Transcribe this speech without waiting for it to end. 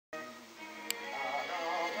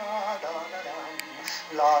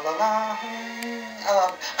La la la.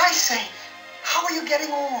 I say, how are you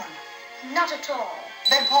getting on? Not at all.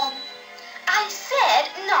 Beg pardon? I said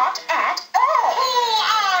not at all. Who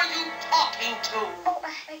are you talking to? Oh,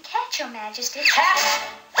 a cat, Your Majesty. Cat?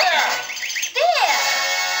 Where? There.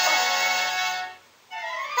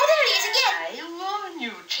 Oh, there he is again. I warn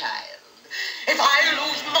you, child. If I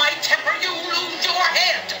lose my temper, you lose your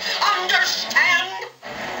head. Understand?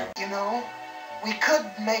 You know, we could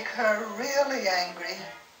make her really angry.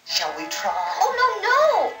 Shall we try? Oh,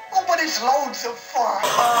 no. Oh, but it's loads of fun.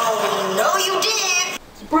 Oh, no you did.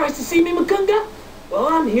 Surprised to see me, Makunga? Well,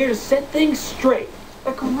 I'm here to set things straight,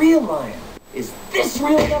 like a real lion. Is this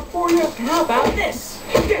real enough for you? How about this?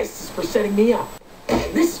 This is for setting me up.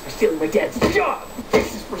 And this is for stealing my dad's job.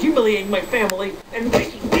 This is for humiliating my family and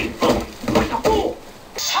making me look like a fool.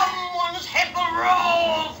 Someone's hit the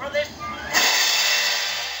roll for this.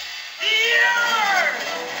 Here!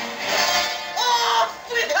 Off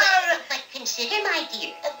with her! But consider, my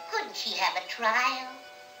dear, couldn't she have a trial?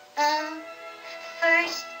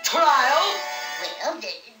 First, Trial? well,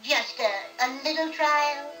 just a little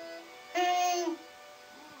trial.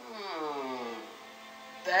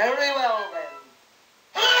 Very well.